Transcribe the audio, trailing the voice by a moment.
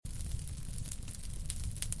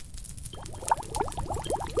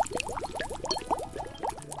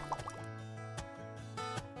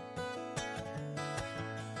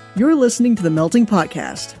You're listening to The Melting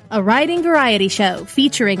Podcast, a writing variety show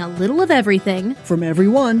featuring a little of everything from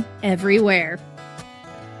everyone, everywhere.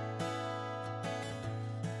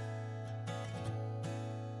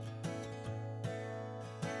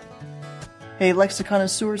 Hey,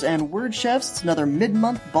 Lexiconnoisseurs and Word Chefs, it's another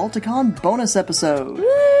mid-month Balticon bonus episode.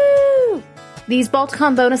 Woo! These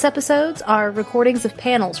Balticon bonus episodes are recordings of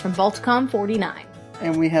panels from Balticon 49.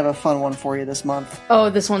 And we have a fun one for you this month. Oh,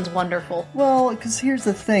 this one's wonderful. Well, because here's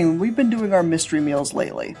the thing. We've been doing our mystery meals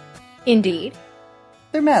lately. Indeed.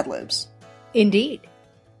 They're Madlibs. Indeed.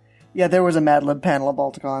 Yeah, there was a Madlib panel at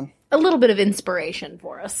Balticon. A little bit of inspiration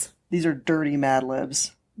for us. These are Dirty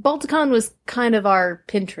Madlibs. Balticon was kind of our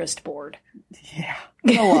Pinterest board. Yeah,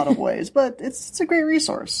 in a lot of ways, but it's a great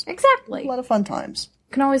resource. Exactly. A lot of fun times.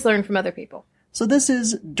 You can always learn from other people. So this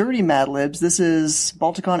is Dirty Madlibs. This is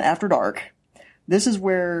Balticon After Dark. This is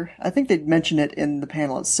where, I think they'd mention it in the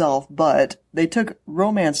panel itself, but they took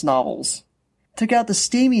romance novels, took out the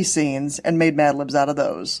steamy scenes, and made Madlibs out of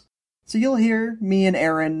those. So you'll hear me and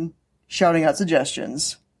Aaron shouting out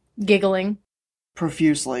suggestions. Giggling.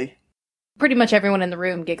 Profusely. Pretty much everyone in the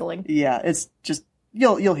room giggling. Yeah, it's just,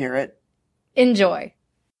 you'll hear it. Enjoy.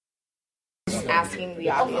 Asking the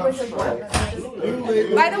audience.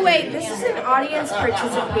 By the way, this is an audience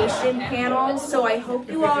participation panel, so I hope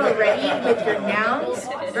you all are ready with your nouns,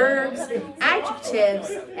 verbs, adjectives,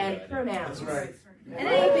 and pronouns. And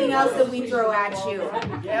anything else that we throw at you.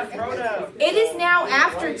 It is now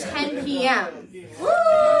after 10 p.m. Woo!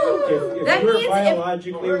 If you are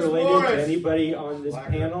biologically related to anybody on this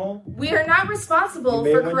panel, we are not responsible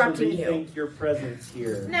for corrupting you. You may want to rethink your presence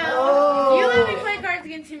here. No, you let me play Cards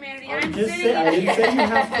Against Humanity. I didn't say you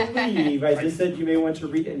have to leave. I just said you may want to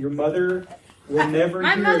read, and your mother will never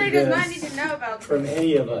My hear mother does this not need to know about from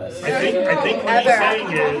any of us. I think what he's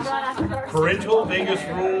saying is parental Vegas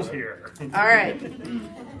rules here. All right.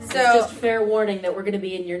 So just fair warning that we're going to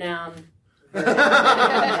be in your noun. Oh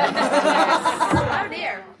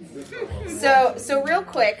dear. So real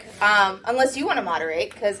quick, unless you want to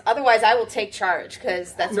moderate, because otherwise I will take charge,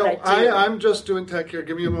 because that's what I do. I'm just doing tech here.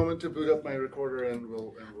 Give me a moment to boot up my recorder and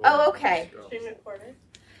we'll oh, okay. Being recorded?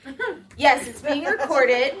 Yes, it's being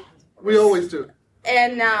recorded. We always do.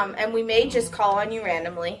 And we may just call on you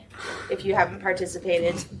randomly if you haven't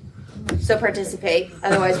participated. So participate,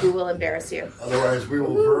 otherwise we will embarrass you. Otherwise we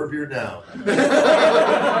will verb your noun.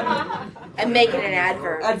 And make it an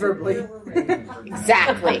adverb. Adverbly.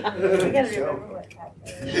 Exactly.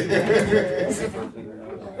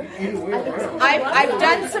 I've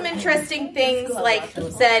done some interesting things, like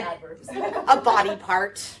said a body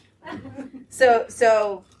part.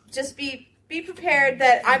 So just be prepared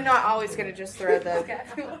that I'm not always going to just throw the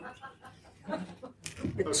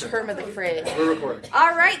term of the phrase. We're recording.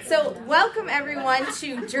 All right, so welcome everyone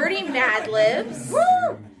to Dirty Madlibs.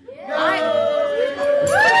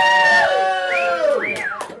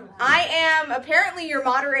 I am apparently your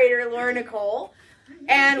moderator, Laura Nicole,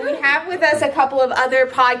 and we have with us a couple of other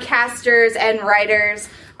podcasters and writers.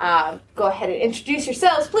 Go ahead and introduce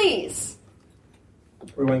yourselves, please.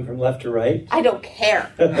 We're going from left to right. I don't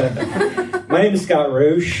care. My name is Scott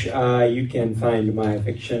Roche. You can find my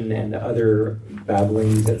fiction and other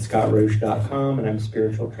babblings at scottroche.com, and I'm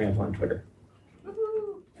Spiritual Tramp on Twitter.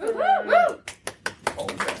 Woo-hoo. Woo-hoo. Come on.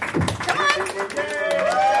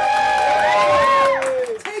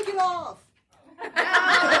 Take it off!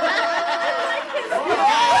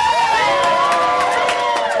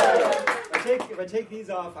 If I take these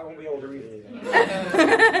off, I won't be able to read anything.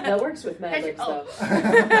 That works with Madlibs, though.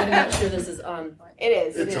 I'm not sure this is on. It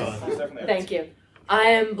is. It's on. Thank you. I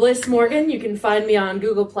am Bliss Morgan. You can find me on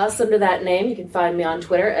Google Plus under that name. You can find me on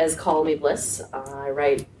Twitter as Call Me Bliss. I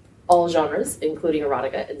write all genres, including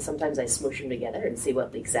erotica, and sometimes I smoosh them together and see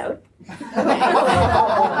what leaks out.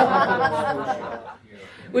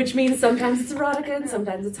 Which means sometimes it's erotica and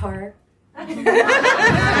sometimes it's horror.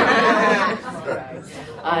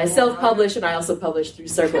 I self-publish, and I also publish through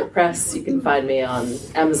Circle Press. You can find me on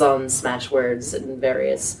Amazon, Smashwords, and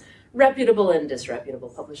various reputable and disreputable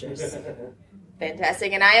publishers.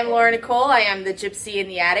 Fantastic. And I am Laura Nicole. I am the Gypsy in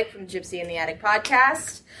the Attic from Gypsy in the Attic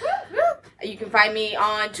podcast. You can find me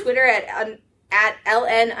on Twitter at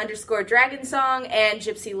LN_Dragonsong and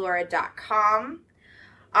GypsyLaura.com.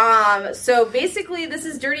 So basically, this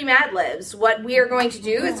is Dirty Madlibs. What we are going to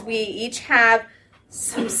do is we each have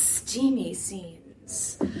some steamy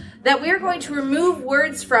scenes that we are going to remove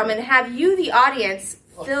words from and have you, the audience,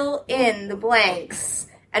 fill in the blanks.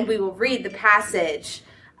 And we will read the passage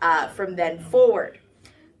from then forward.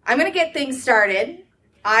 I'm going to get things started.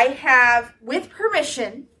 I have, with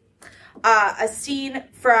permission, a scene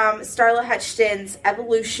from Starla Hutchton's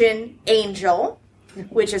Evolution Angel.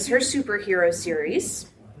 which is her superhero series.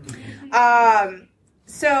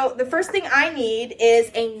 So the first thing I need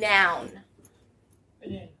is a noun.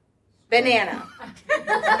 Banana.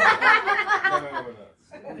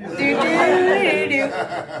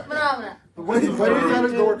 Phenomena. The way we've had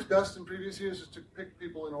it worked best in previous years is to pick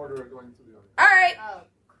people in order of going through the order. All right. Oh,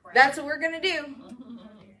 crap. That's what we're going to do.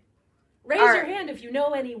 Raise All your right. hand if you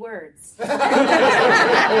know any words.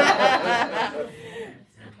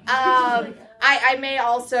 I may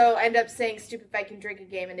also end up saying stupid if I can drink a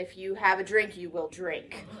game, and if you have a drink, you will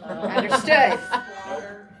drink. Understood?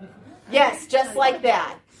 Yes, just like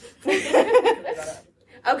that.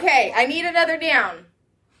 Okay, I need another noun.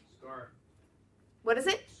 Scar. What is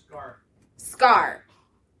it? Scar. Scar.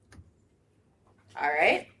 All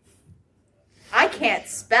right. I can't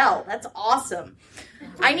spell. That's awesome.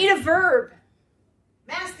 I need a verb.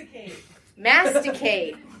 Masticate.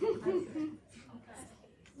 Masticate.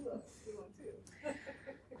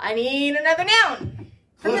 I need another noun.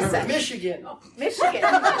 Vanessa. Michigan. Michigan.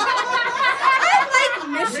 I like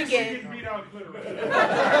Michigan. Michigan beat out clitoris.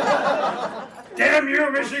 Damn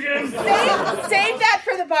you, Michigan! Save that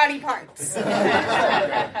for the body parts.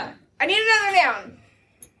 I need another noun.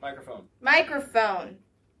 Microphone. Microphone.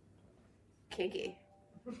 Kinky.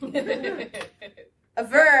 A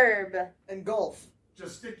verb. Engulf.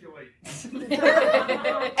 Gesticulate.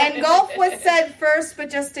 Engulf was said first, but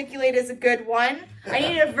gesticulate is a good one. I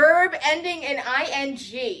need a verb ending in ing.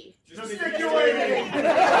 Gesticulating. Who knew?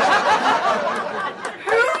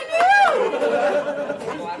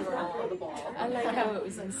 I like how it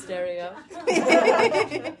was in stereo.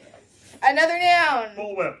 Another noun.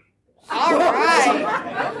 Full whip. All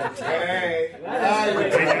right. Hey.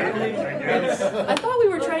 I thought we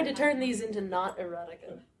were trying to turn these into not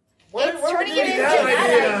erotica. It's turning it into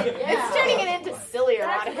it's turning it into silly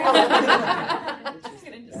erotica.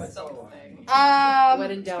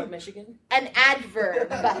 When in doubt, Michigan. An adverb.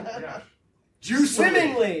 Yeah.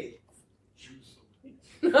 Swimmingly.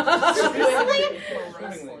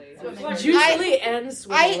 Juicily and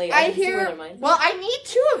swimmingly. I hear. Well, I need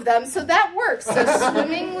two of them, so that works. So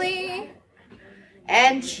swimmingly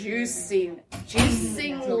and juicingly.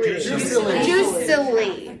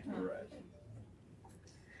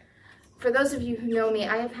 For those of you who know me,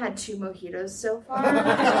 I have had 2 mojitos so far. This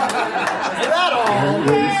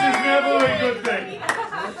is never a good thing.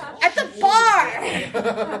 At the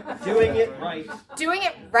bar. Doing it right. Doing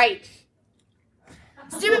it right.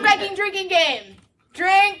 Stupid Viking drinking game.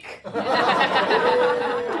 Drink.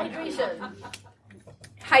 Hydration.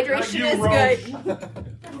 Hydration is good.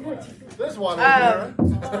 This one. A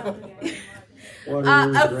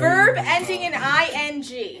verb ending in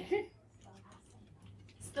ing.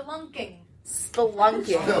 Spelunking.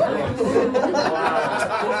 Spelunking.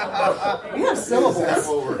 You have syllables. That's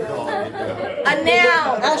what we're calling it. A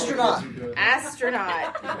noun. Astronaut.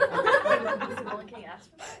 Astronaut. Spelunking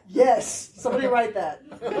astronaut. Yes. Somebody write that.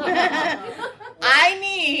 I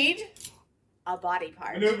need a body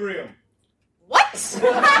part. Manubrium. What?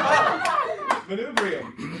 Manubrium.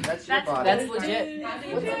 That's your body. That's legit.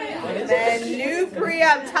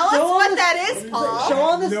 Manubrium. Tell us what that is, Paul. Show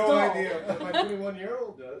on this No doll. idea. But my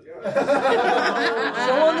 21-year-old does. Yeah.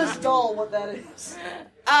 Show on this doll what that is.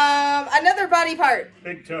 Another body part.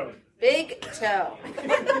 Big toe. Big toe.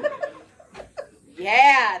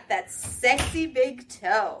 Yeah, that sexy big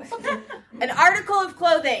toe. An article of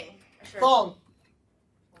clothing. Thong.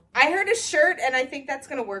 I heard a shirt, and I think that's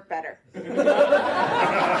going to work better.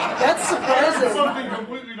 That's surprising. Something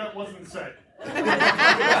completely that wasn't said.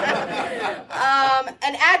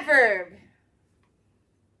 An adverb.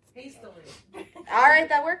 Hastily. All right,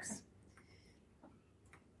 that works.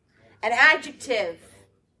 An adjective.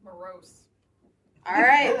 Morose. All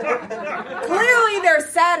right. Clearly, they're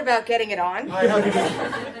sad about getting it on.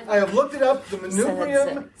 I have looked it up. The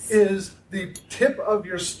manubrium is the tip of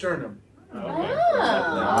your sternum. All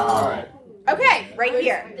right. Okay, right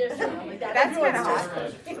here. That's kind of hot.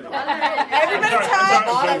 Everybody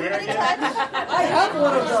touch. Everybody touch. I have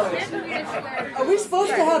one of those. Are we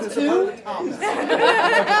supposed to have 2? All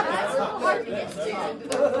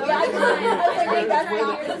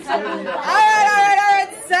right.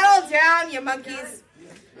 Settle down, you monkeys.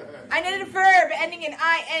 I need a verb ending in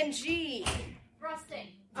ing. Frosting.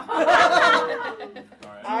 All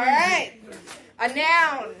right. A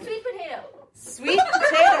noun. Sweet potato. Sweet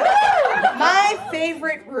potato. My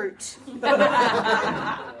favorite root.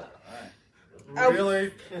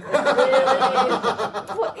 Really?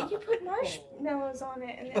 What, you put marshmallows on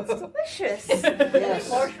it, and it's delicious. Yes.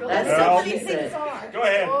 That's Well, so many things are. Go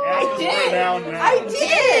ahead. Ask us for a noun now. I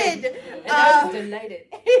did. And I was denied it.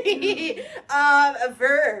 A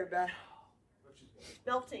verb.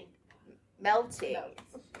 Melting. Melting.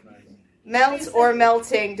 Melt or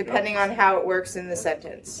melting, depending on how it works in the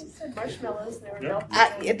sentence. Marshmallows, they were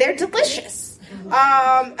melting. They're delicious.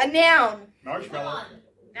 A noun. Marshmallow.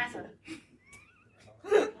 NASA.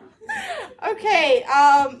 Okay,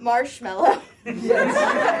 marshmallow. Yes.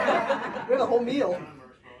 We had a whole meal.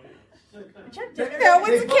 No,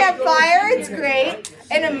 it's a campfire. It's great.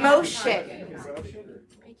 An emotion.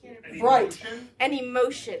 Right. An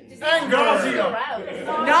emotion. Nausea.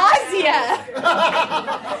 Nausea.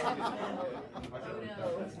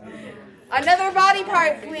 Another body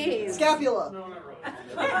part, please. Scapula.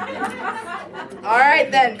 All right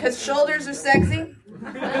then, because shoulders are sexy.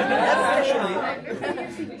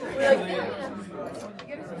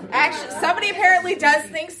 Actually, somebody apparently does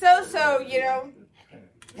think so. So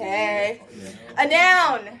hey, a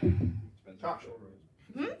noun.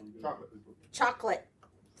 Chocolate.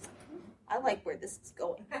 I like where this is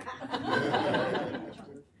going.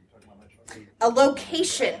 A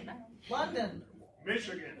location. London.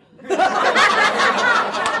 Michigan.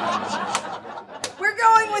 We're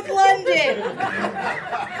going with London.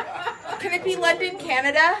 Can it be London,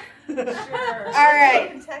 Canada? Sure. All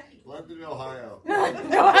right. Kentucky. London, Ohio.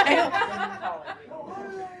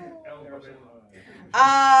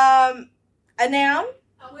 A noun?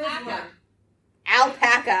 Alpaca.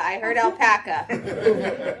 Alpaca. I heard alpaca.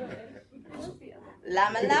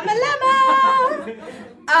 Llama, llama, llama.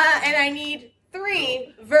 And I need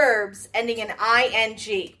 3 verbs ending in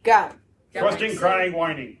ing. Go. Trusting, crying,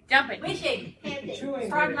 whining. Jumping. Wishing. Handing.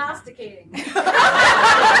 Prognosticating. Okay.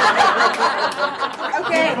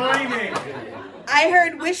 Whining. I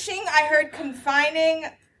heard wishing. I heard confining.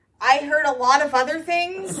 I heard a lot of other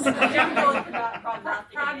things.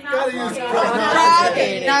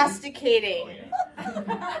 Prognosticating.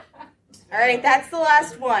 All right, that's the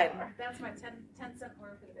last one. That's my 10-cent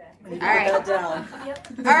word for the day. All right. That down.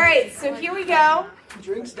 All right, so here we go.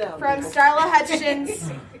 Drinks down. From Starla Hutchins,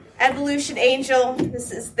 Evolution Angel.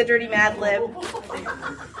 This is the Dirty Madlib.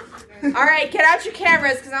 All right, get out your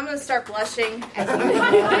cameras because I'm going to start blushing.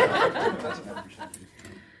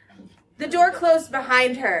 The door closed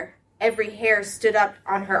behind her. Every hair stood up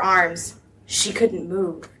on her arms. She couldn't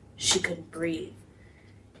move. She couldn't breathe.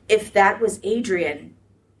 If that was Adrian,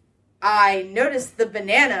 I noticed the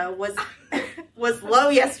banana was low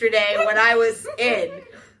yesterday when I was in.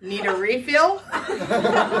 Need a refill?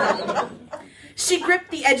 She gripped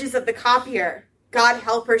the edges of the copier. God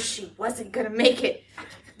help her, she wasn't going to make it.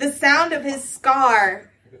 The sound of his scar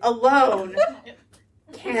alone.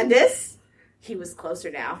 Candace? He was closer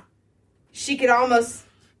now. She could almost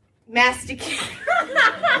masticate.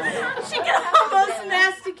 She could almost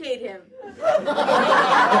masticate him.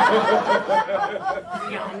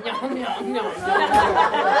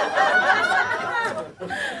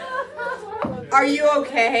 Are you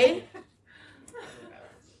okay?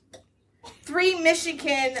 3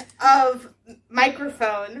 Michigan of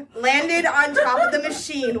microphone landed on top of the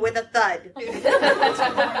machine with a thud.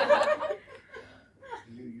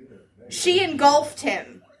 She engulfed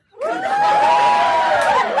him.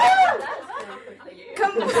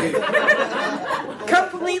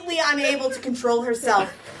 Completely unable to control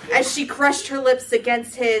herself as she crushed her lips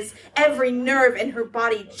against his. Every nerve in her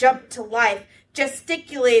body jumped to life,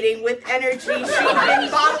 gesticulating with energy she'd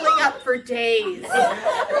been bottling up for days.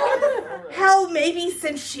 Hell, maybe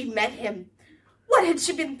since she met him. What had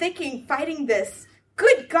she been thinking fighting this?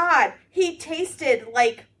 Good God, he tasted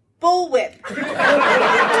like bullwhip.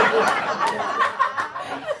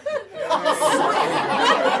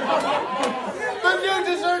 The new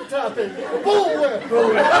dessert topping. Bullwhip.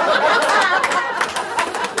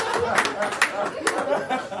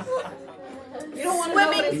 You don't want to know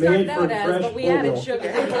what it started out as, but we added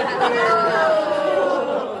sugar.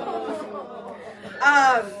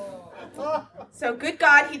 So good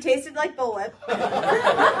God, he tasted like bullwhip.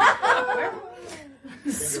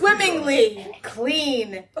 Swimmingly,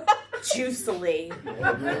 clean, juicily.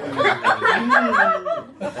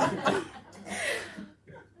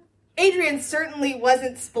 Adrian certainly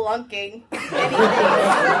wasn't spelunking anything.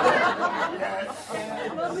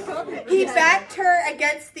 He backed her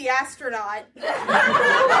against the astronaut.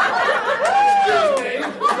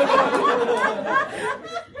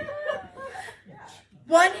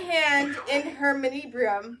 One hand in her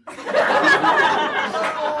manebrium.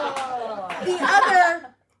 The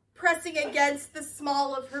other pressing against the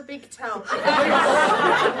small of her big toe.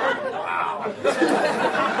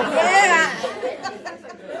 Yeah.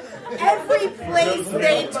 Every place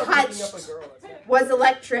they touched was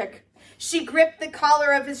electric. She gripped the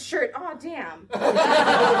collar of his shirt. Oh, damn. It would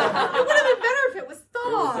have been better if it was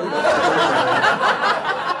thawed.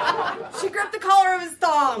 She gripped the collar of his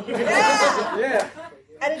thong. Yeah.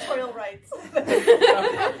 Editorial rights.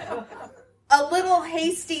 A little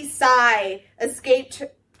hasty sigh escaped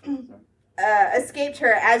her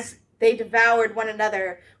as they devoured one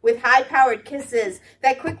another with high-powered kisses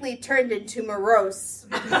that quickly turned into morose.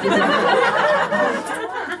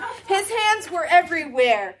 His hands were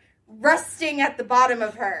everywhere, rusting at the bottom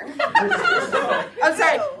of her. I'm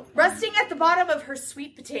sorry, rusting at the bottom of her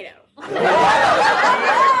sweet potato. Sweet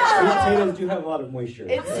potatoes do have a lot of moisture.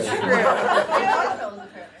 It's true.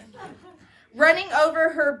 Running over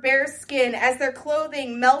her bare skin as their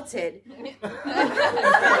clothing melted. This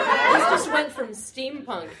just went from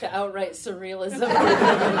steampunk to outright surrealism.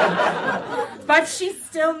 But she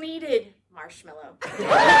still needed marshmallow.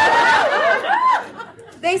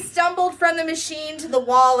 They stumbled from the machine to the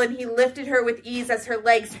wall, and he lifted her with ease as her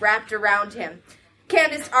legs wrapped around him.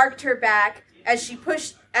 Candace arched her back as he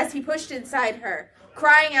pushed inside her,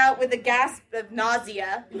 crying out with a gasp of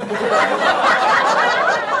nausea.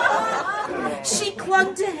 She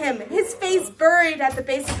clung to him, his face buried at the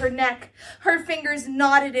base of her neck. Her fingers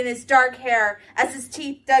knotted in his dark hair as his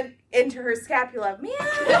teeth dug into her scapula. Man, it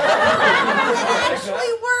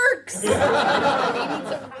actually works. He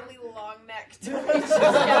needs a really long neck to reach his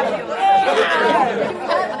scapula.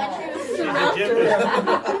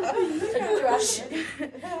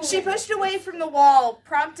 She pushed away from the wall,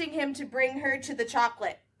 prompting him to bring her to the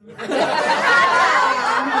chocolate. Still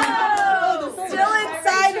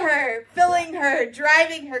inside her, filling her,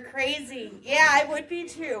 driving her crazy. Yeah, I would be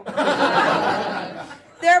too.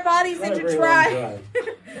 Their bodies intertwined.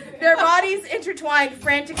 Their bodies intertwined,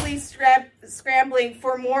 frantically scrambling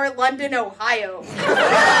for more London, Ohio.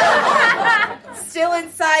 Still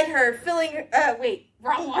inside her, filling.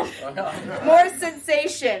 Wrong one. More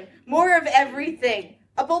sensation, more of everything.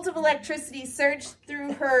 A bolt of electricity surged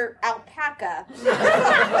through her alpaca.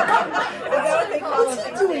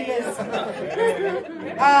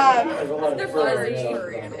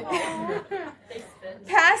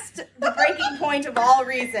 Past the breaking point of all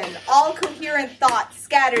reason, all coherent thoughts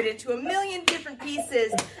scattered into a million different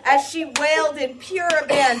pieces as she wailed in pure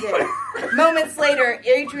abandon. Moments later,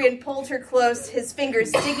 Adrian pulled her close, his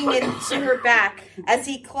fingers digging into her back as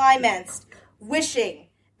he climaxed, wishing,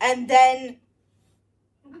 and then...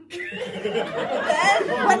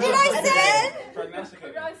 what did I say?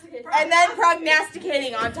 And then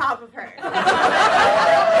prognosticating on top of her.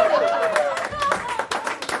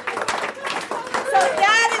 So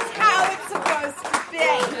that is how it's supposed to be.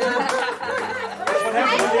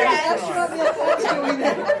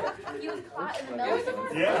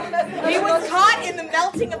 He was caught in the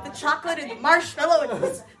melting of the chocolate and the marshmallow. It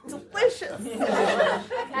was delicious.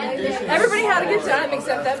 Everybody had a good time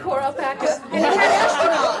except that poor alpaca. And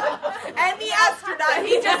the astronaut.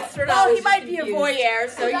 He just, he might be a voyeur,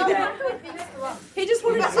 so you know. He just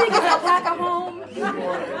wanted to take his alpaca home.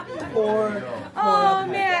 Oh,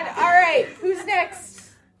 man. All right. Who's next?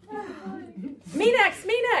 Me next.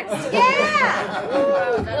 Yeah.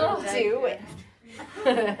 We'll do it.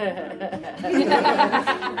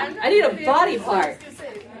 I need a body part.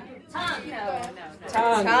 Tongue.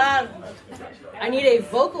 I need a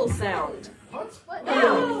vocal sound. I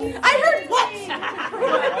heard what?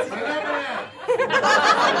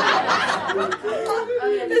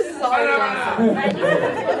 This is all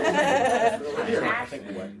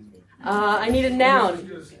I need a noun.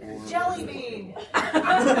 Jelly bean.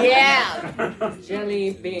 Yeah.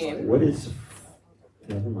 Jelly bean. What is...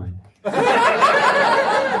 Never mind.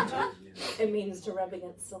 It means to rub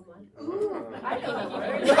against someone.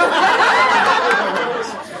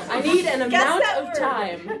 I need an amount of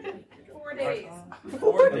time. 4 days.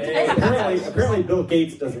 4 days. Apparently Bill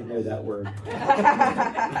Gates doesn't know that word.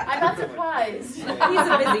 I'm not surprised. He's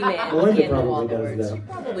a busy man. Melinda He can't know all probably the does, words. though. He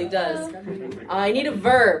probably does. I need a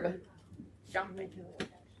verb.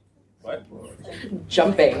 What?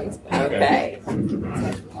 Jumping. Okay.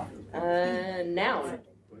 Noun.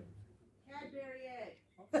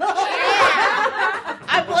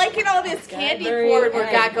 I'm liking all this candy porn we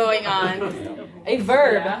got going on. A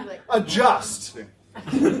verb. Adjust.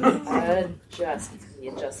 Adjust. He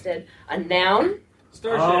adjusted. A noun.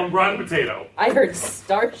 Starship. Rotten potato. I heard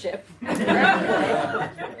starship. I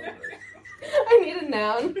need a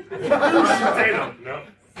noun. Potato. No.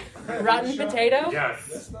 Rotten potato?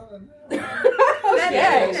 Yes.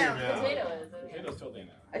 Okay. Potato's totally a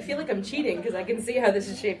noun. I feel like I'm cheating because I can see how this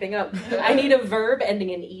is shaping up. I need a verb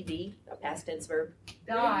ending in ed. past tense verb?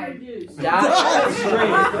 Die.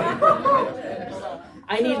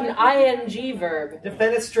 I need an ing verb.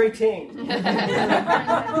 Defenestrating.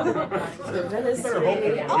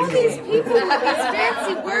 All these people with these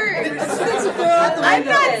fancy words. I'm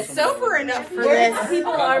not sober enough for this.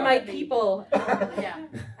 People are my people.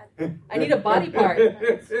 I need a body part.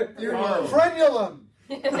 Frenulum.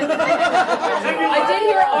 I did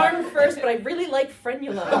hear arm first, but I really like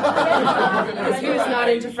frenulum. Because he was not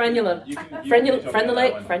into frenulum.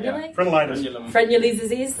 Frenulum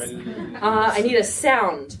disease. I need a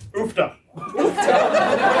sound. Oofta.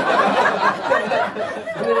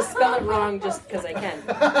 I'm going to spell it wrong just because I can.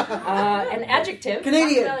 An adjective.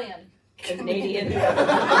 Canadian.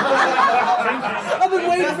 I've been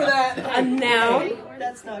waiting for that. A noun.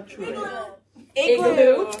 That's not true.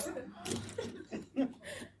 Igloo.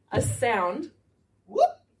 A sound.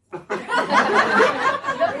 Whoop. I'm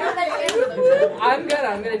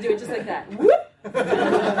gonna do it just like that. Whoop.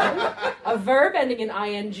 A verb ending in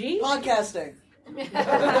ing. Podcasting.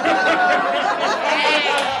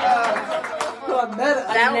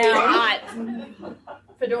 That was hot.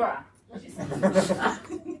 Fedora.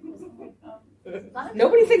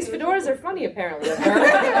 Nobody thinks fedoras are funny, apparently. A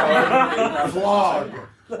verb. Flog.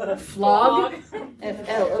 Flog.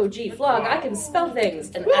 F-L-O-G. Flog. I can spell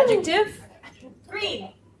things. An adjective.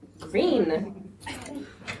 Green. Green.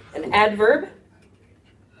 An adverb.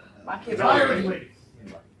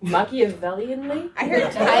 Machiavellianly? I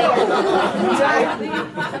heard tiredly.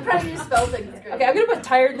 I'm trying to spell things. Okay, I'm going to put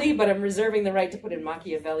tiredly, but I'm reserving the right to put in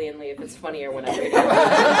Machiavellianly if it's funnier when I read it.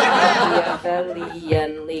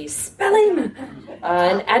 Machiavellianly. Spelling!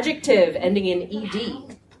 An adjective ending in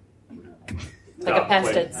ed. Like a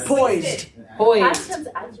past tense. Poised. Poised. Past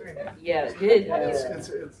adverb. Yeah,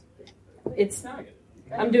 it's.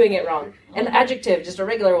 I'm doing it wrong. An adjective, just a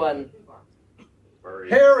regular one.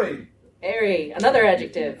 Hairy. Airy. Another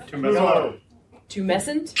adjective.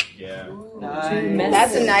 Tumescent. Yeah. Nice.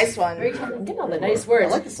 That's a nice one. I'm getting all the nice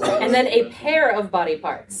words. I like this one. And then a pair of body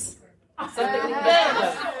parts. Something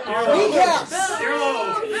Kneecaps.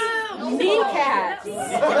 Kneecaps.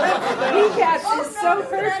 Kneecaps is so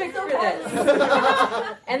perfect for this.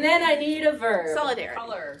 And then I need a verb. Solidarity.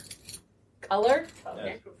 Color?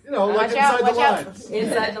 You know, like Watch out, inside the watch out. lines.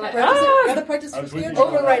 Inside the line. Gotta practice for standard.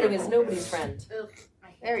 Overwriting is nobody's friend.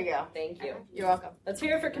 There we go. Thank you. You're welcome. Let's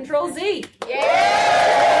hear it for Control Z.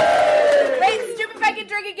 Yay! Great stupid fucking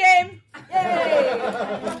drinking game. Yay!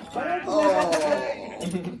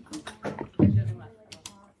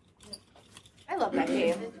 I love that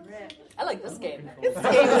game. I like this game. This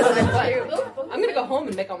game is fun too. I'm gonna go home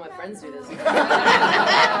and make all my friends do this.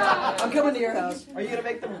 I'm coming to your house. Are you going to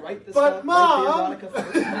make them write this But stuff? Mom! Write the erotica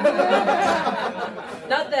first?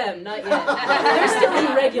 Not them, not yet. They're still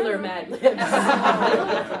in regular Mad Libs.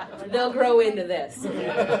 They'll grow into this.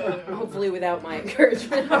 Hopefully without my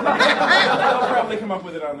encouragement. They'll probably come up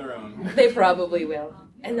with it on their own. They probably will.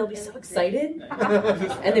 And they'll be so excited.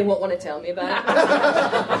 And they won't want to tell me about it.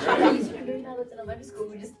 I used to be doing that in elementary school.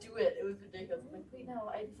 We just do it. It was ridiculous. I'm like, wait,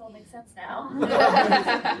 no, it all makes sense now.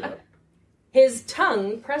 His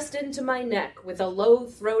tongue pressed into my neck with a low,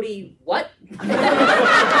 throaty what?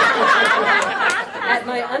 At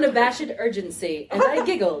my unabashed urgency, and I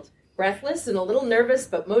giggled, breathless and a little nervous,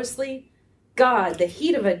 but mostly, God, the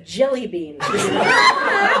heat of a jelly bean.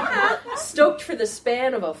 Stoked for the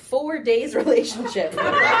span of a 4 days relationship.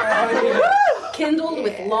 Kindled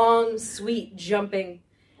with long, sweet jumping,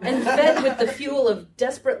 and fed with the fuel of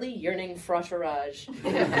desperately yearning frotterage.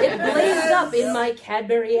 It blazed up in my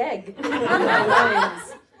Cadbury egg.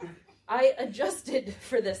 I adjusted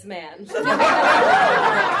for this man. His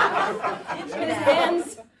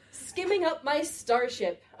hands skimming up my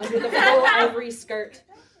starship under the full ivory skirt.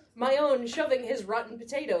 My own shoving his rotten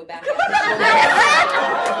potato back.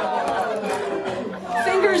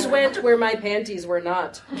 Fingers went where my panties were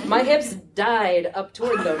not. My hips died up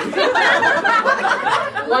toward them.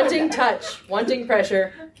 Wanting touch, wanting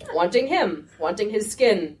pressure, wanting him, wanting his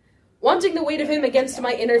skin, wanting the weight of him against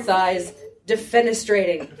my inner thighs,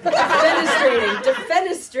 defenestrating.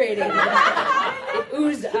 It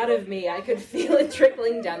oozed out of me. I could feel it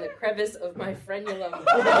trickling down the crevice of my frenulum.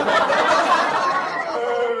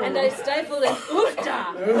 And I stifled an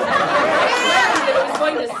oofta that it was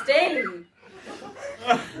going to sting.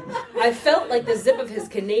 I felt like the zip of his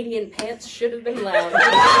Canadian pants should have been loud.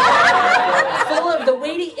 Full of the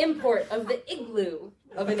weighty import of the igloo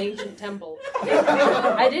of an ancient temple.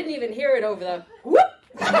 I didn't even hear it over the whoop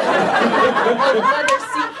of leather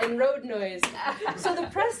seat and road noise. So the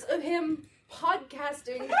press of him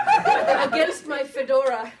podcasting against my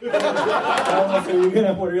fedora. So what else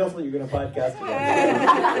are you gonna podcast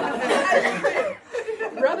about?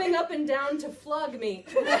 Rubbing up and down to flog me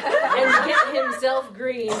and get himself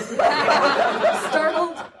green.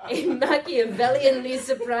 Startled, a Machiavellianly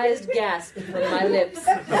surprised gasp from my lips.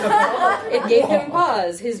 It gave him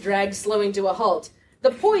pause, his drag slowing to a halt.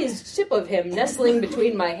 The poised tip of him nestling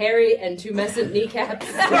between my hairy and tumescent kneecaps.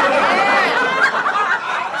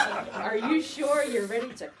 Are you sure you're ready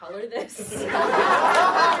to color this? The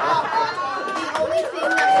only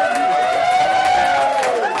thing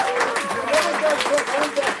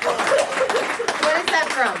What is that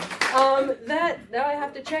from? Now I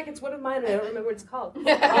have to check. It's one of mine. I don't remember what it's called.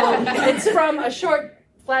 It's from a short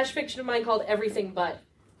flash fiction of mine called Everything But,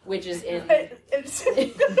 which is in. It's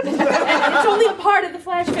only a part of the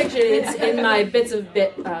flash fiction. It's in my Bits of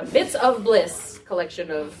Bliss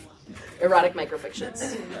collection of erotic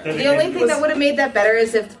microfictions. The only thing that would have made that better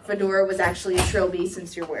is if fedora was actually a trilby,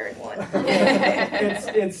 since you're wearing one.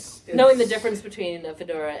 It's knowing the difference between a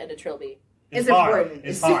fedora and a trilby. It's important.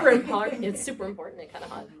 It's super important. It's super important and kind of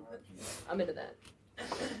hot. I'm into that. I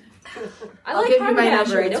I'll like give you my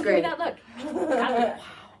haberdashery. number. It's Don't give me great. that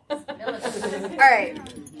look. All right.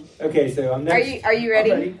 Okay, so I'm next. Are you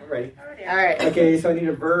ready? I'm ready. All right. Okay, so I need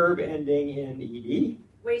a verb ending in ed.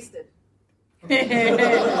 Wasted.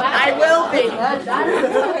 I will be.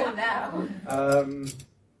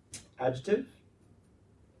 Adjective.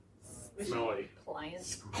 Smelly.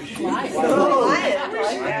 Client.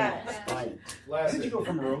 Where did you go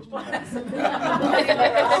from Rose?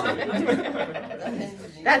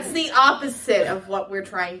 That's the opposite of what we're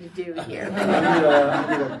trying to do here.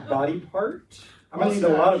 I need a body part. I'm gonna need a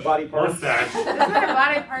lot of body parts. Mustache. That's not a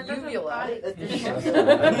body part. That's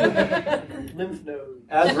a body. Lymph node.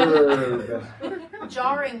 Adverb.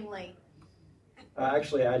 Jarringly.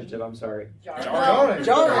 Actually, adjective. I'm sorry. Jarring.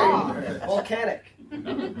 Volcanic.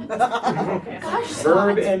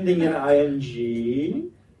 Verb ending in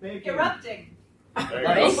ing. Erupting.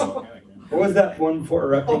 There you go. What was that one for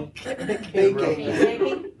erupting?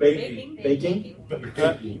 Baking. Baking.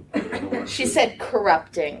 She said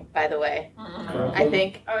corrupting, by the way. I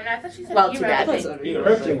think. Oh, no, I thought she said Well, too bad.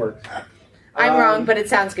 Erupting works. I'm wrong, but it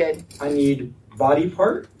sounds good. I need body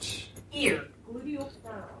part. Ear.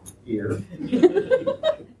 Ear.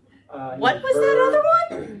 What was that other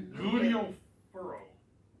one? Gluteal furrow.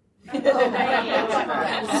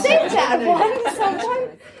 Say that one. Someone.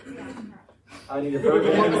 I need a verb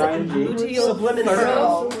ending in ing.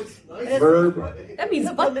 Subliminal. Verb That means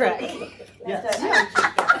butt crack.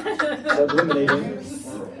 eliminating.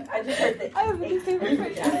 I just heard that. I have a new favorite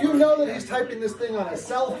phrase. You know that he's typing this thing on a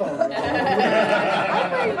cell phone. What's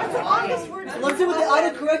the longest word? Let's see what the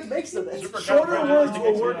autocorrect makes of it. Shorter words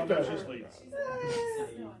will work better.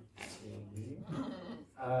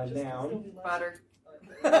 Noun. Butter.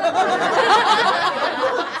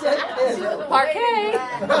 Parquet.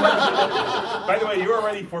 By the way, you are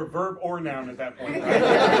ready for verb or noun at that point.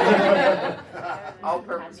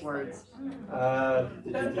 All-purpose words.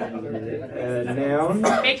 Noun.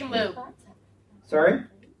 Make him move. Sorry?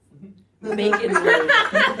 Bacon loaf.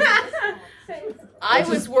 I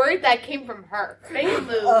was worried that came from her. Make him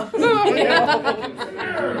move.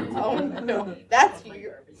 Oh no, that's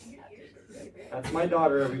weird. That's my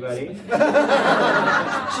daughter, everybody.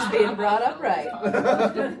 She's being brought up right.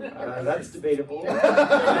 That's debatable. I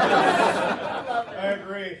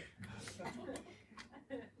agree.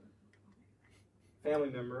 Family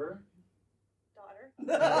member.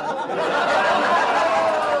 Here,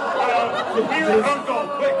 uncle,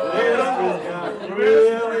 quick. This got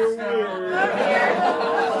really weird.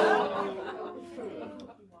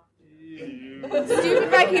 Stupid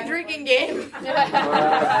Becky drinking game.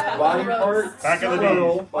 Body parts. Back of the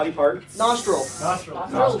plural. knees. Body parts. Nostril.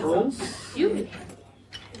 Nostrils. You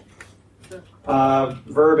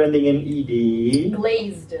Verb ending in ed.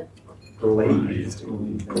 glazed. Glazed.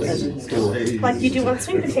 Like you do on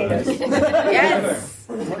sweet potatoes. Yes.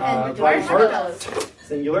 Body part.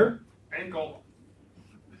 Singular. Ankle.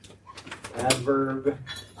 Adverb.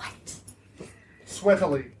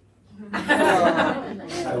 Sweatily.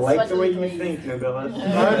 I like the way you think, Nobilla.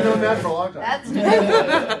 I've known that for a long time. That's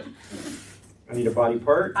I need a body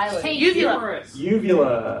part. Hey, uvula.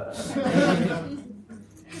 Uvula.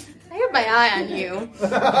 I have my eye on you.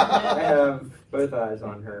 I have both eyes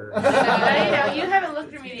on her. You haven't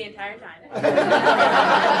looked at me the entire time.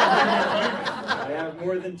 I have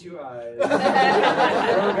more than two eyes.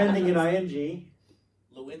 Verb ending in ing.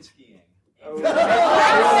 Lewinskying. Flushing.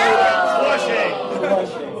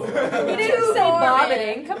 You didn't say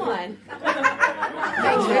vomiting. Come on.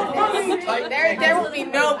 There will be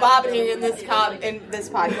no vomiting in this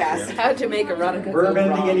podcast. How to make erotica. Verb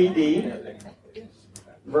ending in ed.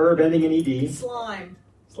 Verb ending in ed. Slime.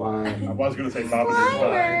 Slime. I was going to say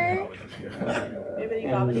vomiting.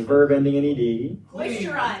 And the verb ending in ed.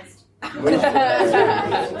 Moisturized.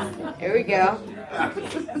 Here we go.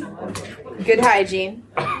 Good hygiene.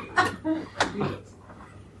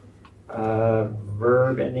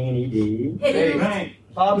 Verb ending in ed. Hey,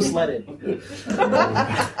 bobsledded.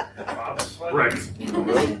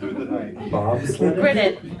 Bobsled.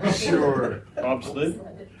 Brennan. Sure. Bobsled.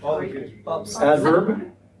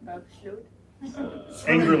 Adverb.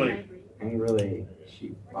 Angrily. Angrily.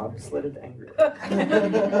 She bobsledded angrily.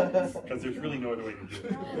 Because there's really no other way to do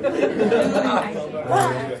it.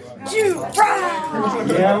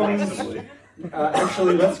 Yeah.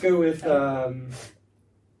 Actually, let's go with a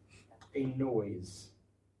noise.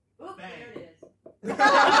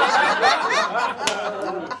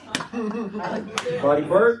 Body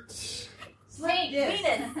parts. Penis.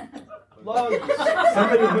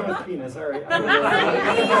 Somebody who has penis. All right.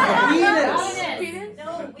 Penis.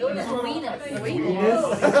 No, Venus.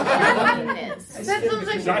 That sounds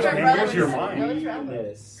like Josh, some where's your mind?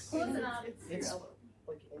 Penis. It's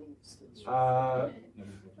like any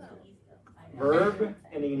Verb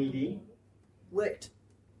ending in ed. licked.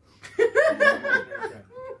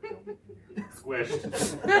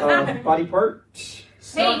 Squished. Body part.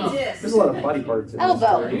 There's a lot of body parts in this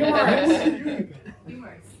Elbow. story.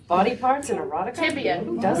 Body parts in erotica? Tibia.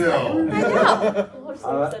 Who does I know.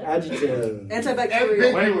 Adjective.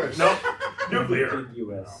 Antibacterial. Wait, no. Nuclear.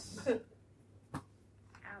 Ambiguous.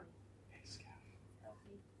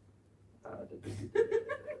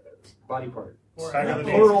 Body part. Back of the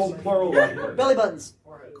knee. Plural body part. Belly buttons.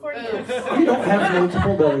 You don't have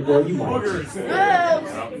multiple belly parts. You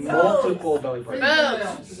might. Multiple belly parts.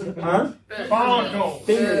 Huh? Follicle.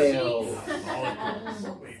 Fingernails.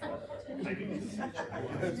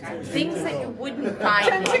 Things that you wouldn't find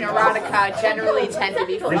in erotica generally tend to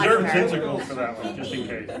be Reserve flusher. tentacles for that one, just in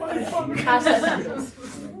case.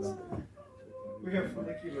 We have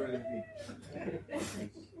follicular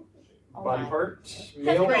Body part.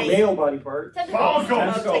 Male body part.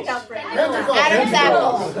 Follicles. Adam's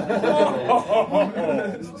apple.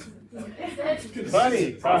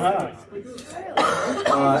 Funny. Haha.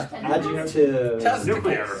 Adjective.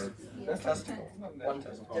 Nuclear. testicle. One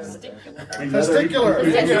testicle. Testicular.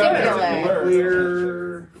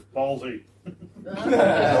 Clear. Ballsy.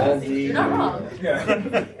 Ballsy. You're not wrong.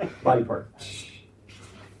 Body part.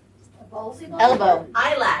 Elbow.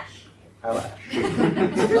 Eyelash. Eyelash.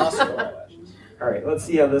 All right, let's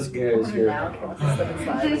see how this goes here. All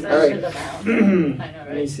right.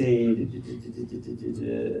 Let me see.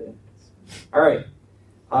 All right.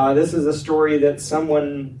 This is a story that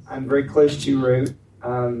someone I'm very close to wrote.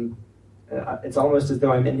 It's almost as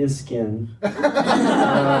though I'm in his skin for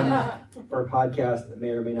a podcast that may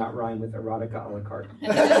or may not rhyme with erotica a la carte.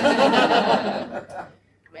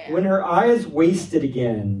 When her eyes wasted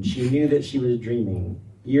again, she knew that she was dreaming.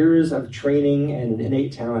 Years of training and an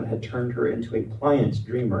innate talent had turned her into a pliant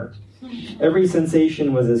dreamer. Every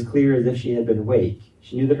sensation was as clear as if she had been awake.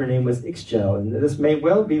 She knew that her name was Ixchel, and that this may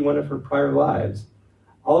well be one of her prior lives.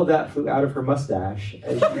 All of that flew out of her mustache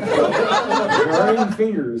as she felt jarring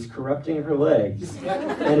fingers corrupting her legs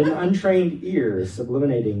and an untrained ear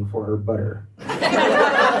subliminating for her butter.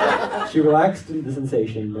 She relaxed into the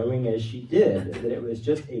sensation, knowing as she did that it was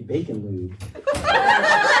just a bacon lube.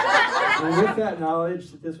 And with that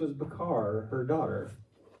knowledge that this was Bakar, her daughter.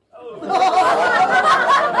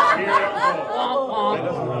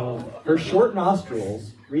 Her short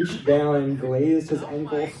nostrils reached down and glazed his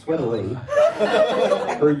ankle sweatily,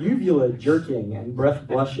 her uvula jerking and breath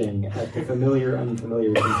blushing at the familiar,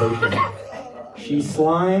 unfamiliar sensation. She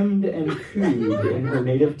slimed and cooed in her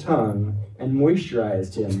native tongue and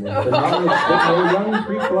moisturized him with the knowledge that no young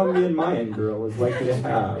pre-Columbian Mayan girl was likely to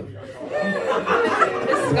have.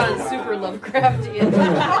 This has gone super Lovecraftian.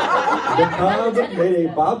 The cub made a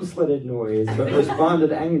bobsledded noise, but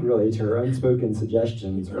responded angrily to her unspoken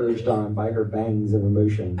suggestions, urged on by her bangs of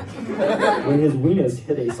emotion. When his weenus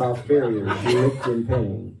hit a soft barrier, she licked in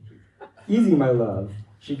pain. Easy, my love.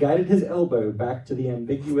 She guided his elbow back to the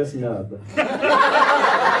ambiguous nub.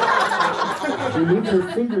 She moved her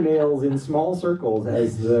fingernails in small circles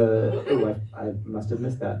as the... Oh, I must have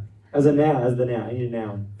missed that. As the noun. I need a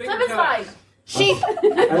noun. Satisfied. Sheep.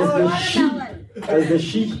 As the sheep As the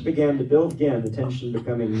sheep began to build again, the tension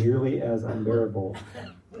becoming nearly as unbearable.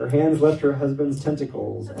 Her hands left her husband's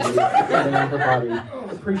tentacles and moved down her body,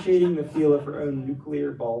 appreciating the feel of her own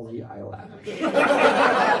nuclear ballsy eyelash.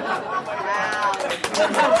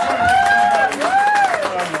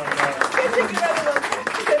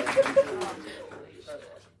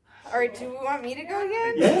 All right, do we want me to go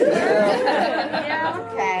again? Yeah.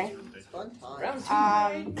 Okay.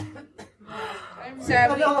 So I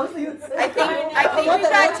think we've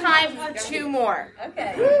got time for 2 more.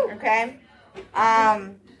 Okay. Okay.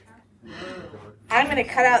 I'm gonna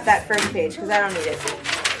cut out that first page because I don't need it.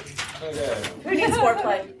 Who needs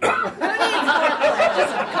foreplay?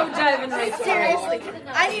 Just come diving right through. Seriously,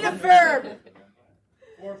 I need a verb.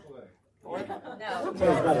 Foreplay.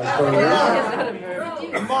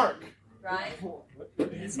 No. Mark. Right?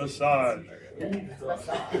 Massage.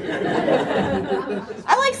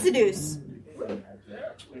 I like seduce.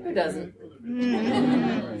 Who doesn't?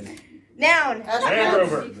 Noun.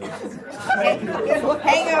 Hangover.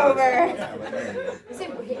 Hangover.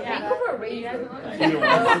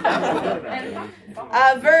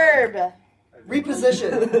 Verb.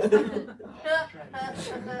 Reposition.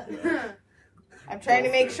 I'm trying to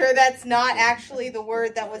make sure that's not actually the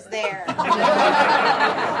word that was there.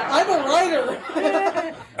 I'm a writer.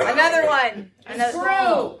 Another one.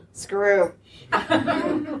 Screw.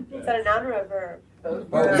 Is that a noun or a verb? It's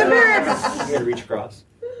a verb. You gotta reach across.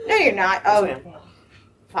 No, you're not. Oh,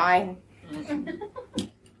 fine.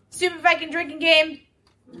 Stupid Viking drinking game.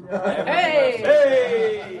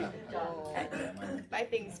 Hey! My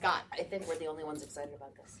thing's gone. I think we're the only ones excited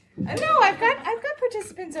about this. No, I've got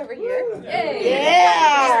participants over here. Yay.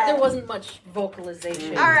 Yeah. There wasn't much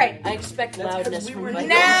vocalization. All right. I expect loudness from Vikings.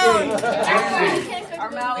 Noun.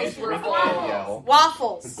 Our mouths were full.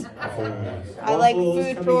 Waffles. I like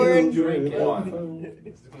food porn.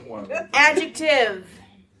 Adjective.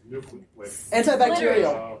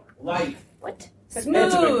 Antibacterial. Light. What?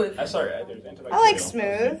 Smooth. Sorry, there's antibacterial. I like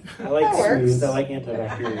smooth. I like That works. smooth. I like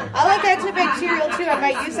antibacterial. I like antibacterial too. I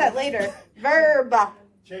might use that later. Verb.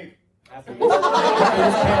 Shake. I'm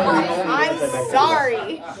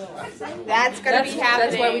sorry. That's gonna be happening.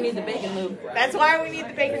 That's why we need the bacon lube. That's why we need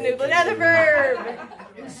the bacon lube. Another verb.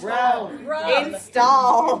 Brown.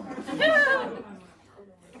 Install.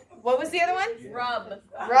 What was the other one? Rub.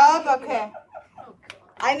 Rub. Okay.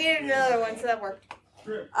 I needed another one, so that worked.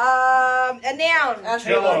 A noun.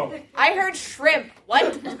 Jello. I heard shrimp.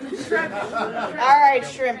 What? Shrimp. All right,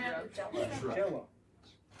 shrimp.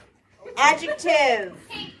 Adjective.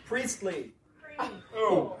 Priestly.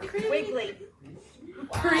 Oh. Wiggly.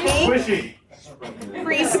 Squishy.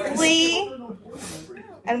 Priestly.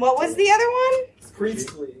 And what was the other one?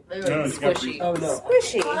 Priestly. No, it's got Squishy. Oh no.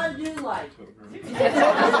 Squishy.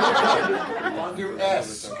 Fondue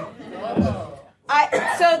S.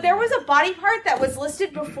 So there was a body part that was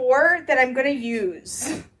listed before that I'm going to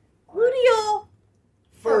use. Gluteal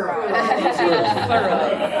furrow.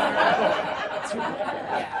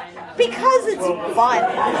 Because it's butt.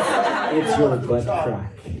 It's your butt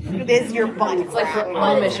crack. It is your butt. It's like for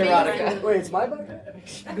Amish erotica. Wait, it's my butt?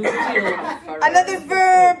 Another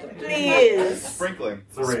verb, please. Sprinkling.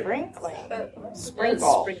 Sprinkling.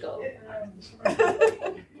 Sprinkle.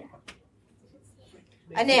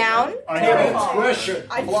 A noun. Expression.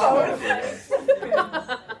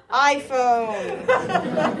 iPhone.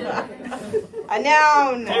 A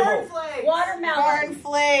noun. Watermelon.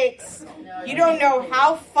 Cornflakes. You don't know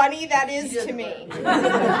how funny that is to me.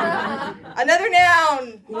 Another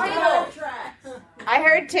noun. I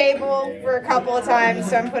heard table for a couple of times,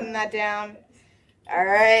 so I'm putting that down. All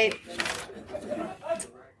right.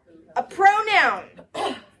 A pronoun.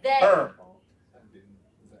 Her.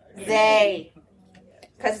 They.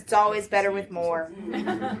 Because it's always better with more.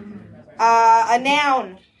 A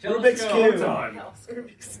noun. Rubik's Cube.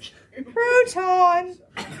 Proton.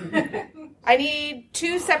 I need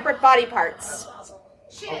 2 separate body parts.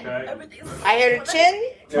 Okay. I heard a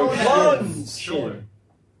chin. Lungs. Shin.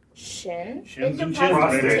 Shin. Shins and chins,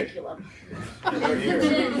 baby.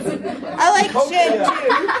 I like chin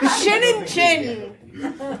too. Shin and chin.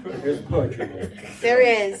 There's poetry there. There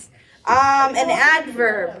is. An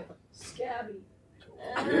adverb.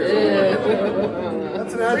 That's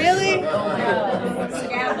an adjective. Really?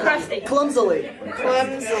 Clumsily.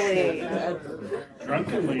 Clumsily.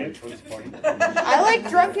 Drunkenly, it was funny. I like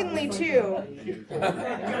drunkenly too.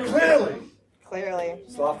 Clearly.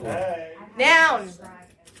 Softly. Noun.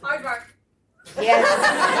 Aardvark. Yes.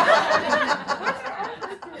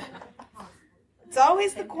 It's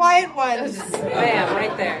always the quiet ones. Bam,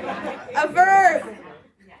 right there. A verb.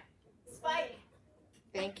 Spike.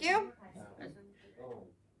 Thank you.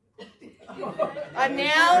 A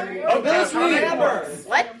noun?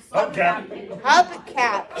 What? Hubcap.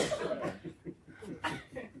 Hubcap.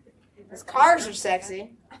 His cars are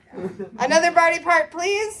sexy. Another body part,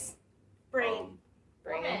 please. Brain.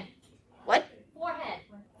 Brain. What? Forehead.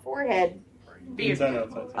 Forehead. Inside,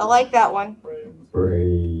 outside. I like that one.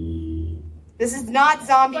 Brain. This is not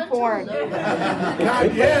zombie porn.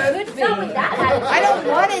 Not yet. I don't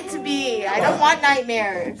want it to be. I don't want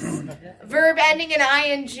nightmares. Verb ending in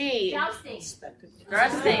ing. Jousting.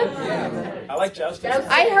 Jousting. I like jousting.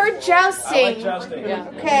 I heard jousting. I like jousting. Yeah.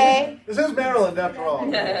 Okay. This is Maryland, after all.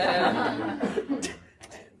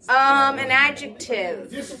 An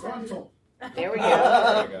adjective. Disgruntled. There we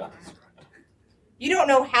go. You don't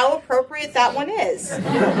know how appropriate that one is.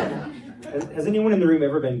 Has anyone in the room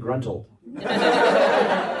ever been gruntled? I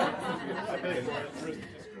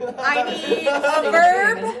need a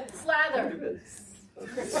verb. Slather.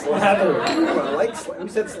 Slather. Ooh, I like who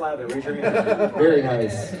said slather? Raise your hand. Very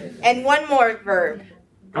nice. And one more verb.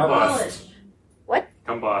 Combust. What?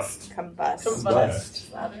 Combust. Combust.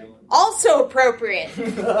 Bust. Also appropriate.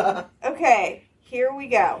 Okay, here we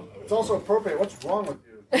go. It's also appropriate. What's wrong with you?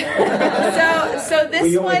 So this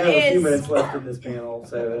We only one have a few is minutes left in this panel,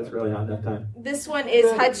 so that's really not enough time. this one is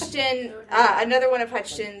Hutchton. Another one of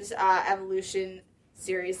Hutchton's evolution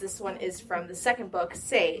series. This one is from the second book,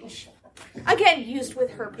 Sage. Again, used with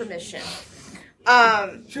her permission.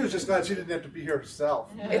 She was just glad she didn't have to be here herself.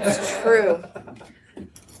 It's true.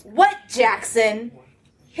 What, Jackson?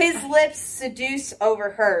 His lips seduce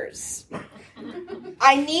over hers.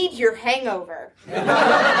 I need your hangover.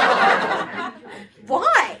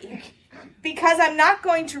 Why? Because I'm not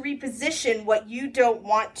going to reposition what you don't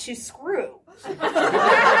want to screw. That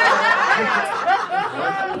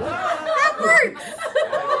works.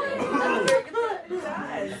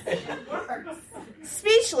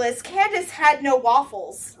 Speechless, Candace had no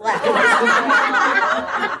waffles left.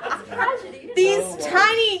 These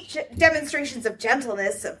tiny demonstrations of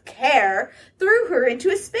gentleness, of care, threw her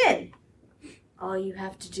into a spin. All you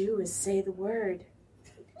have to do is say the word.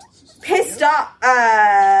 Pissed off.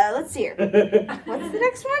 Let's see here. What's the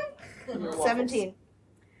next one? 17.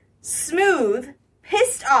 Smooth,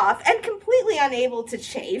 pissed off, and completely unable to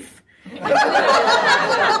chafe.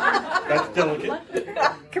 That's delicate.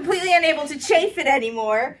 Completely unable to chafe it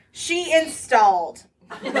anymore, she installed.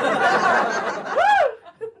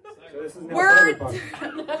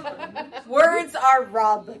 Words are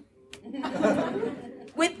rub.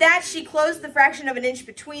 With that, she closed the fraction of an inch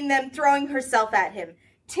between them, throwing herself at him,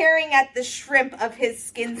 tearing at the shrimp of his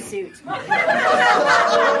skin suit.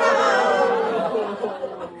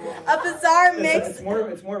 A bizarre mix. It's more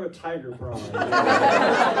of a tiger prawn.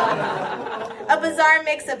 A bizarre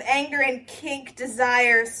mix of anger and kink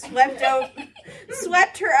desire swept her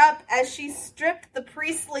up as she stripped the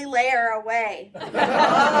priestly layer away.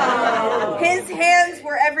 His hands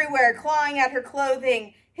were everywhere, clawing at her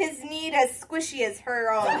clothing, his need as squishy as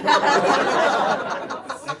her own.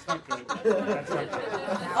 That's not good. That's not good.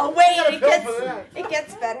 Oh wait, it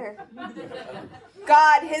gets better.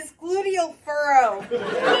 God, his gluteal furrow.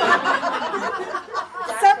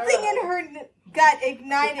 Something in her gut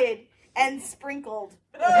ignited and sprinkled.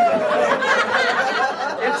 It's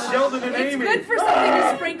Sheldon and It's Amy. good for something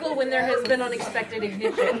to sprinkle when there has been unexpected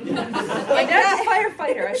ignition. My dad's a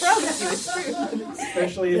firefighter, I promise you, it's true.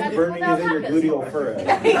 Especially if burning is in your gluteal furrow.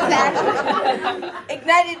 Exactly.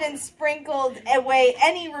 Ignited and sprinkled away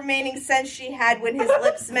any remaining sense she had when his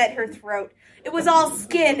lips met her throat. It was all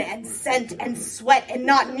skin and scent and sweat and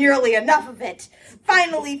not nearly enough of it.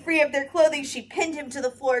 Finally, free of their clothing, she pinned him to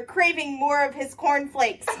the floor, craving more of his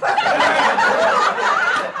cornflakes. Is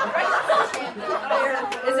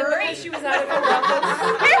it Marie? She was out of her waffles.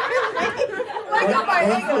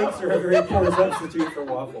 Cornflakes are a very poor substitute for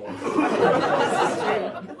waffles.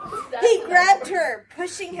 He grabbed her,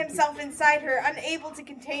 pushing himself inside her, unable to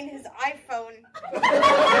contain his iPhone.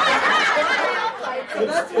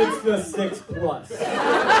 It's the 6 Plus. Does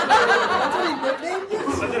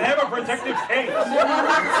it have a protective case?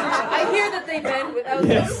 I hear that they bend without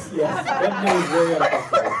Yes. That is very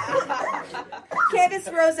uncomfortable. Candace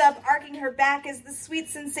rose up, arcing her back as the sweet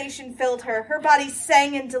sensation filled her. Her body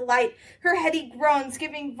sang in delight, her heady groans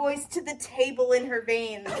giving voice to the table in her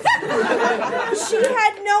veins. She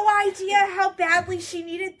had no idea how badly she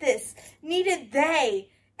needed this. Needed they.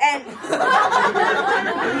 And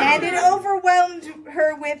it overwhelmed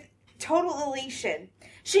her with total elation.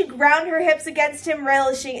 She ground her hips against him,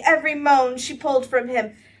 relishing every moan she pulled from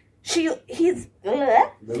him. His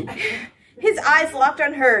eyes locked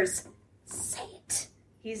on hers. Say it,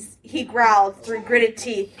 he growled through gritted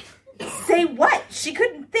teeth. Say what? She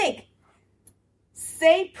couldn't think.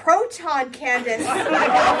 say proton, Candace. It's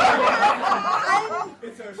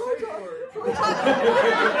our safe word.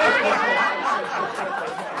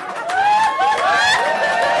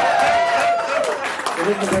 It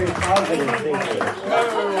is a very positive statement.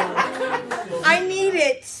 I need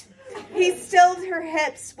it. He stilled her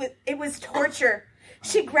hips. It was torture.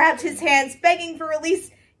 She grabbed his hands, begging for release.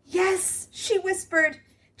 Yes, she whispered.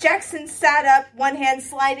 Jackson sat up, one hand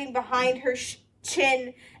sliding behind her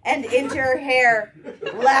chin and into her hair.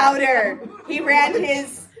 Louder. He ran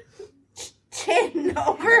his chin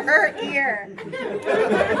over her ear.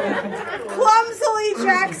 Clumsily,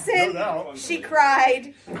 Jackson, she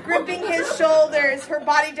cried, gripping his shoulders, her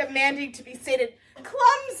body demanding to be sated.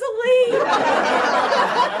 Clumsily!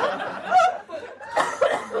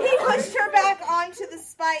 He pushed her back onto the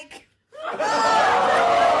spike. I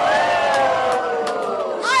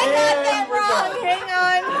got that wrong. Hang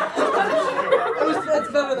on. That's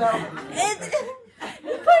better though. He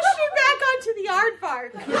pushed her back onto the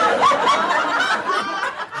aardvark.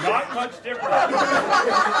 Not much different.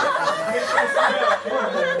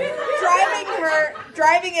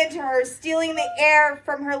 Driving into her, stealing the air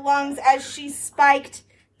from her lungs as she spiked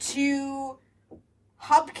to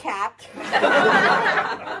hubcap.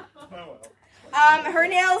 Her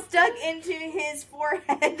nails dug into his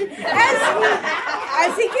forehead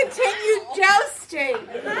as he continued jousting,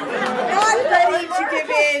 not ready to give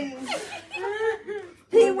in.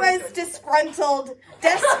 He was disgruntled,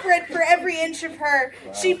 desperate for every inch of her.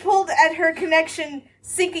 She pulled at her connection,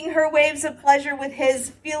 sinking her waves of pleasure with his,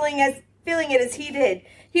 feeling it as he did.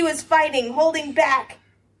 He was fighting, holding back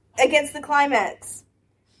against the climax.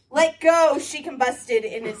 Let go, she combusted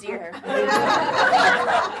in his ear.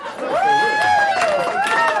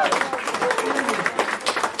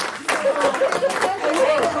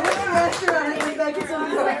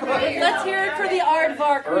 Let's hear it for the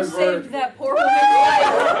aardvark who saved that poor woman's life.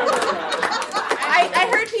 I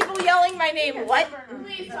heard people yelling my name. What?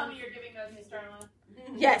 Please tell me you're giving those Miss Darla.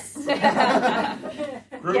 Yes.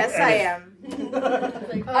 Yes, I am.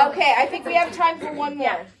 Okay, I think we have time for one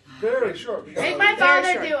more. Very short. Make my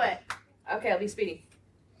father do it. Okay, I'll be speedy.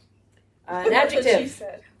 An adjective.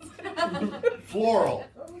 Floral.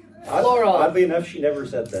 Floral. Oddly enough, she never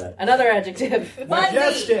said that. Another adjective.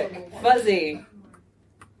 Majestic. Fuzzy.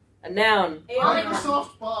 A noun.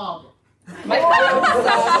 Microsoft Bob.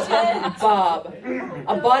 Microsoft Bob.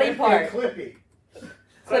 A body part. Clippy.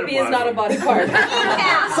 Clippy is not a body part.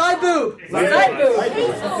 Side boob. Side boob.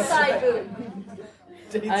 Peaceful side boob.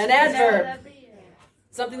 An adverb.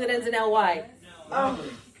 Something that ends in ly.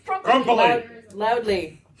 Crumply.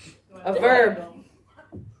 Loudly. A verb.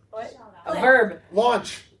 A verb.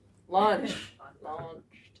 Launch. Launched.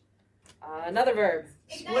 Another verb.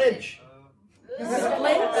 Splinch.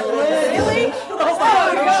 Splint. Really? Oh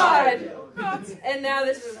my god. And now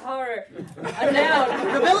this is horror. A noun.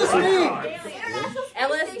 Nobilis Reed.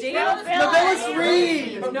 LSD. Nobilis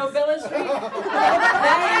Reed. Nobilis Reed.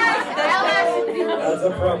 That's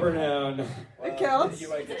a proper noun. It counts.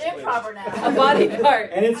 It's an improper now. A body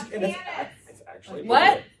part. And it's actually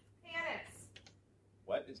What?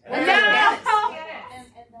 What is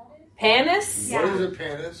Panis? What is a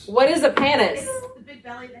panis? What is a panis? The big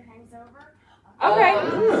belly that hangs over. Okay.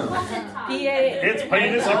 P-A. It's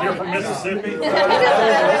penis if you're from Mississippi.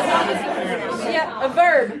 Yeah, a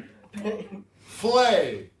verb.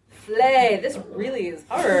 Flay. Flay. This really is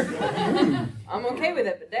horror. I'm okay with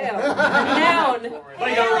it, but damn. Noun.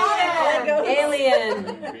 Alien.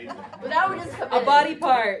 But now we're just A body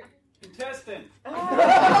part. Contestant. A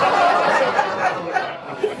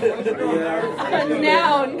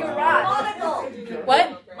noun. monocle.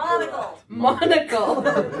 What? Monocle. Monocle.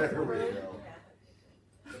 There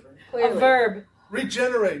we go. A verb.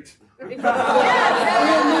 Regenerate. Sci-fi.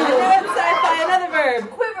 Another verb.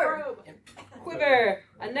 Quiver. Quiver.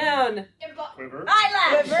 A noun. Quiver.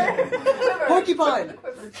 Eyelash. Quiver. Porcupine.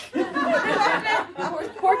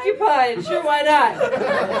 Porcupine. Sure, why not?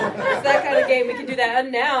 It's that kind of game. We can do that. A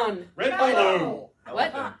noun. Red balloon.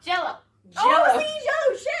 What? Jello. Jello. Oh, see,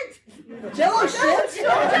 Jello shit. Jello shit.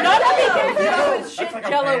 Not to be confused with shit That's like a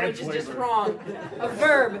Jello, bad which is just flavor. wrong. A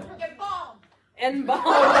verb. Embalm. Embalm.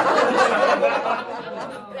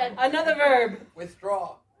 Another verb.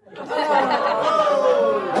 Withdraw.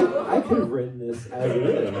 I could have written this as it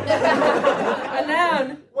is. A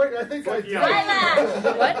noun. Wait, I think I did. Eyelash.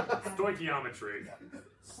 What? Stoichiometry.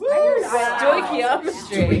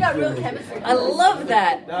 Stoichiometry. We got real chemistry. I love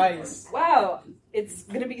that. Nice. Wow. It's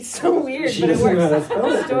going to be so weird, She but it doesn't know how to works.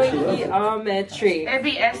 spell it, but she loves it. Stoichiometry. It'd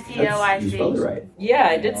be You spelled it STOIC. right. Yeah,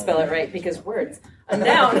 I did spell it right because words. A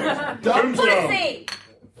noun. Tombstone. Pussy.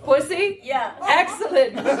 Pussy? Yeah.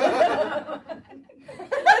 Excellent.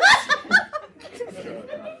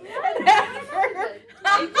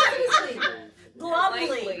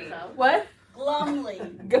 Glumly. What? Glumly.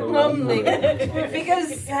 Glumly.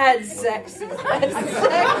 Because had sex. Had sex.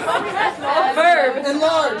 Verb.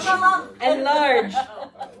 Enlarge. Enlarge.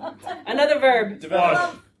 Another verb.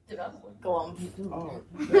 Develop.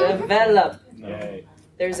 Develop. Yay.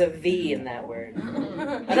 There's a V in that word.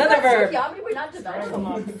 Another verb. We're not developed.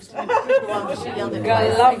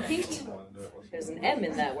 Galumped. There's an M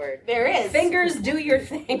in that word. There is. Fingers do your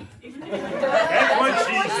thing. That's what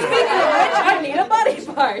she Speaking said. of which, I need a body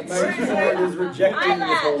part. My keyboard is rejecting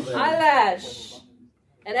this whole thing. Eyelash.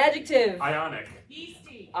 An adjective. Ionic.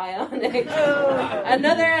 Ionic.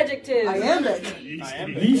 Another adjective. Iambic.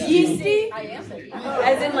 Yeasty.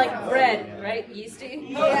 As in like bread, right?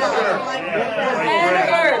 Yeasty. And a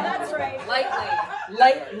verb. That's right.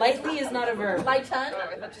 Lightly is not a verb. Lighton.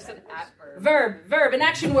 Verb. An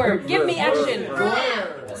action word. Give me action.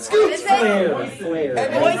 Scoot. Flare.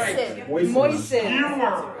 Moisten.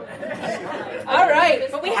 All right.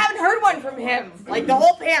 But we haven't heard one from him. Like the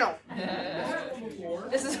whole panel.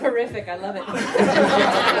 This is horrific. I love it.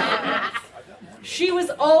 She was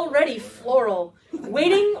already floral,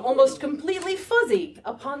 waiting almost completely fuzzy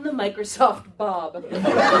upon the Microsoft Bob.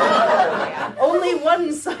 Only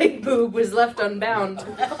one side boob was left unbound,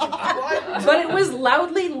 but it was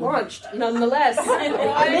loudly launched nonetheless,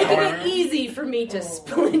 making it easy for me to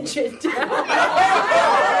splinch it down.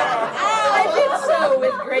 I did so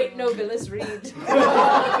with great nobilis read.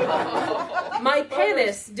 My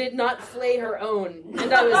penis did not flay her own,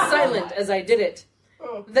 and I was silent as I did it.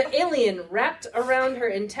 The alien wrapped around her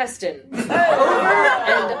intestine, over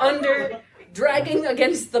and under, dragging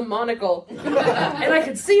against the monocle, and I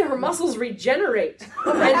could see her muscles regenerate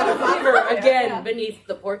and quiver again beneath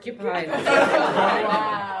the porcupine.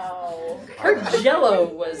 Wow. Her jello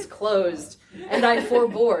was closed, and I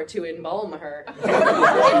forbore to embalm her.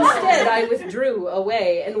 Instead, I withdrew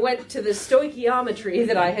away and went to the stoichiometry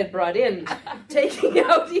that I had brought in, taking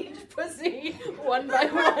out each pussy one by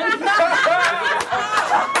one.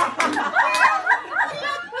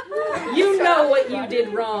 You know what you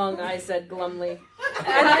did wrong, I said glumly.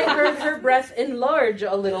 And I heard her breath enlarge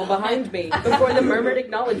a little behind me before the murmured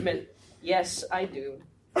acknowledgement. Yes, I do.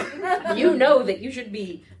 You know that you should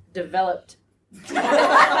be developed.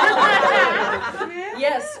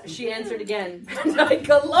 Yes, she answered again, and I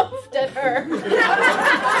galumped at her.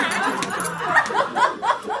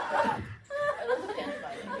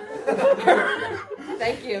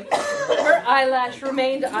 Thank you. Her eyelash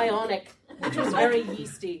remained ionic, which was very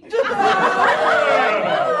yeasty.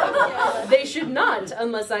 They should not,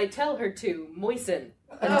 unless I tell her to, moisten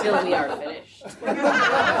until we are finished.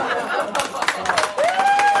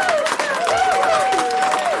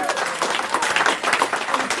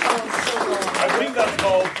 I think that's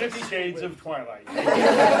called 50 Shades of Twilight.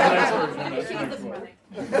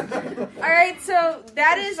 All right, so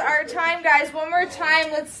that is our time, guys. One more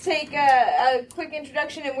time, let's take a quick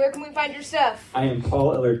introduction, and where can we find your stuff? I am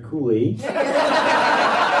Paul Ellard Cooley.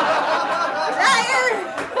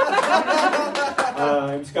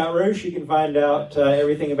 I'm Scott Roche. You can find out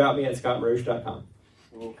everything about me at scottroche.com.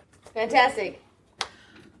 Fantastic.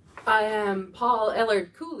 I am Paul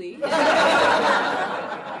Ellard Cooley.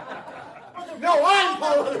 No, I'm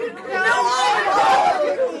Paul. Will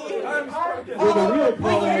the real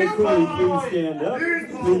Paul Ellard Cooley please stand up?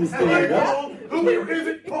 Please stand up. Who is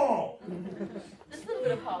it, Paul?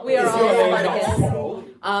 We are all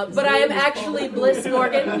Spartacus. But I am actually Bliss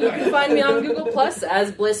Morgan. You can find me on Google Plus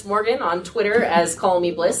as Bliss Morgan, on Twitter as Call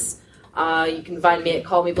Me Bliss. You can find me at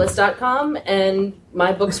callmebliss.com, and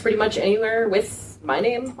my books pretty much anywhere with my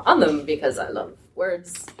name on them because I love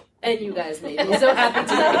words. And you guys made me so happy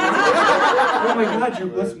today. Oh my God, you're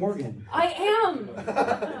Bliss Morgan. I am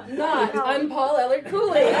not. I'm Paul Ellard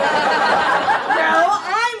Cooley. No,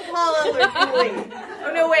 I'm Paul Ellard Cooley.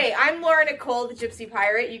 Oh, no, wait. I'm Laura Nicole the Gypsy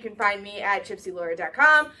Pirate. You can find me at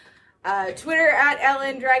gypsylaura.com. Twitter at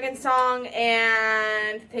Ellen Dragonsong,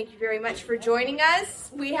 and thank you very much for joining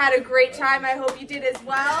us. We had a great time. I hope you did as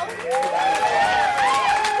well.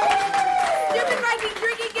 Stupid Viking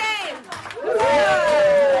drinking game.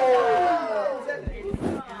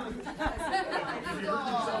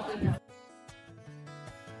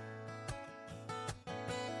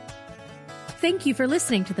 Thank you for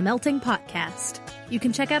listening to The Melting Podcast. You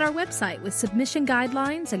can check out our website with submission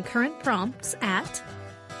guidelines and current prompts at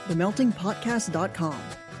themeltingpodcast.com.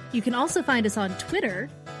 You can also find us on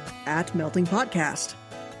Twitter @meltingpodcast.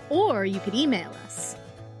 or you could email us.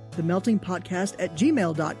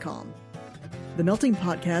 themeltingpodcast@gmail.com. The Melting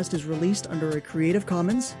Podcast is released under a Creative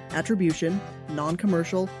Commons, Attribution,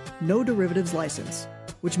 Non-Commercial, No Derivatives license.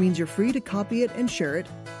 which means you're free to copy it and share it,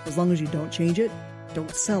 as long as you don't change it,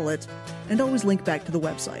 don't sell it, and always link back to the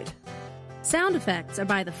website. Sound effects are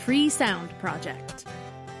by the Free Sound Project.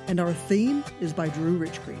 And our theme is by Drew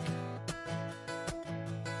Rich Creek.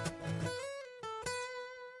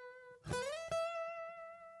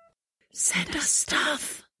 Send us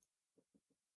stuff.